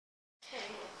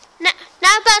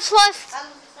That's why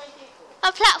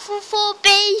a platform 4B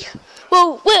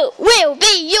will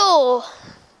be your.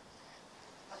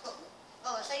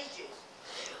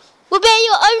 Will be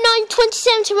your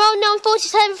 0927 to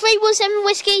 0947 317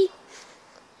 whiskey.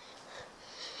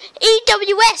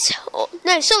 EWS,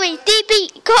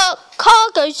 DB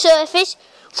cargo service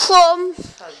from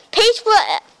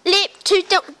Peterborough Lip to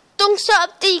Doncaster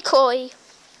Decoy.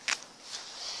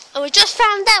 And we just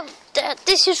found out that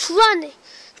this is running.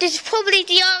 This is probably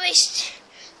the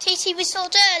RSTT we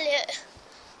sold earlier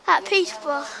at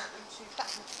Peterborough.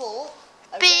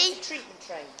 B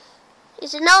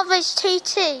is an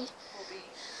RSTT.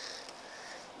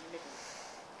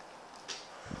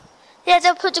 Yeah,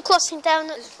 they'll put the crossing down.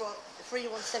 This is for the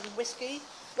 317 whiskey,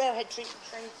 railhead treatment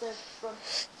train service from,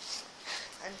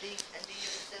 and the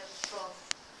service from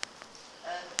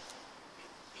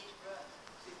Peterborough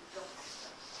to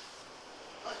Doncaster.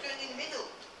 Oh, it's going in the middle.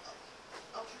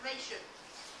 Alteration.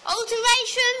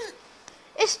 Alteration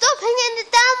is stopping in the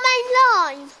down main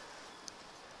line.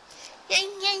 Yeah.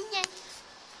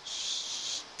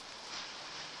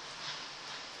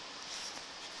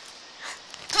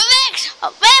 Correct! A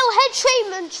railhead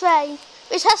treatment train,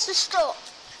 which has to stop.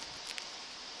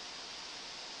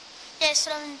 Yeah,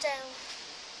 slowing down.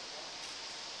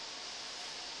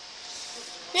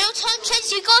 Real-time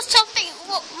trains, you got something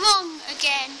wrong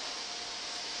again.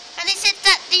 And they said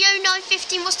that the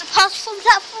 0915 was the pass from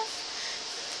platform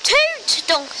 2 to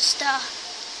Doncaster.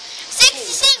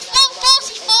 66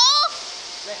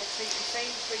 144. Railhead treatment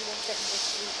train 317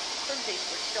 whiskey from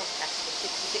Peterborough to Doncaster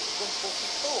 66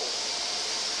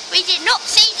 144. We did not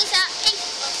see this at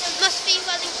Peterborough, so it must be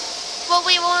running while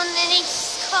we were on the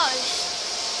east coast.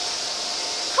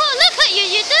 Oh, look at you,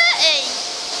 you're dirty.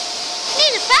 You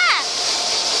need a bath.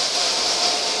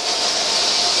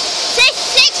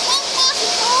 66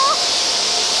 144.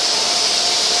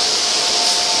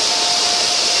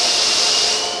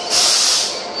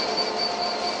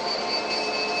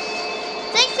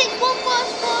 66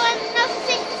 144.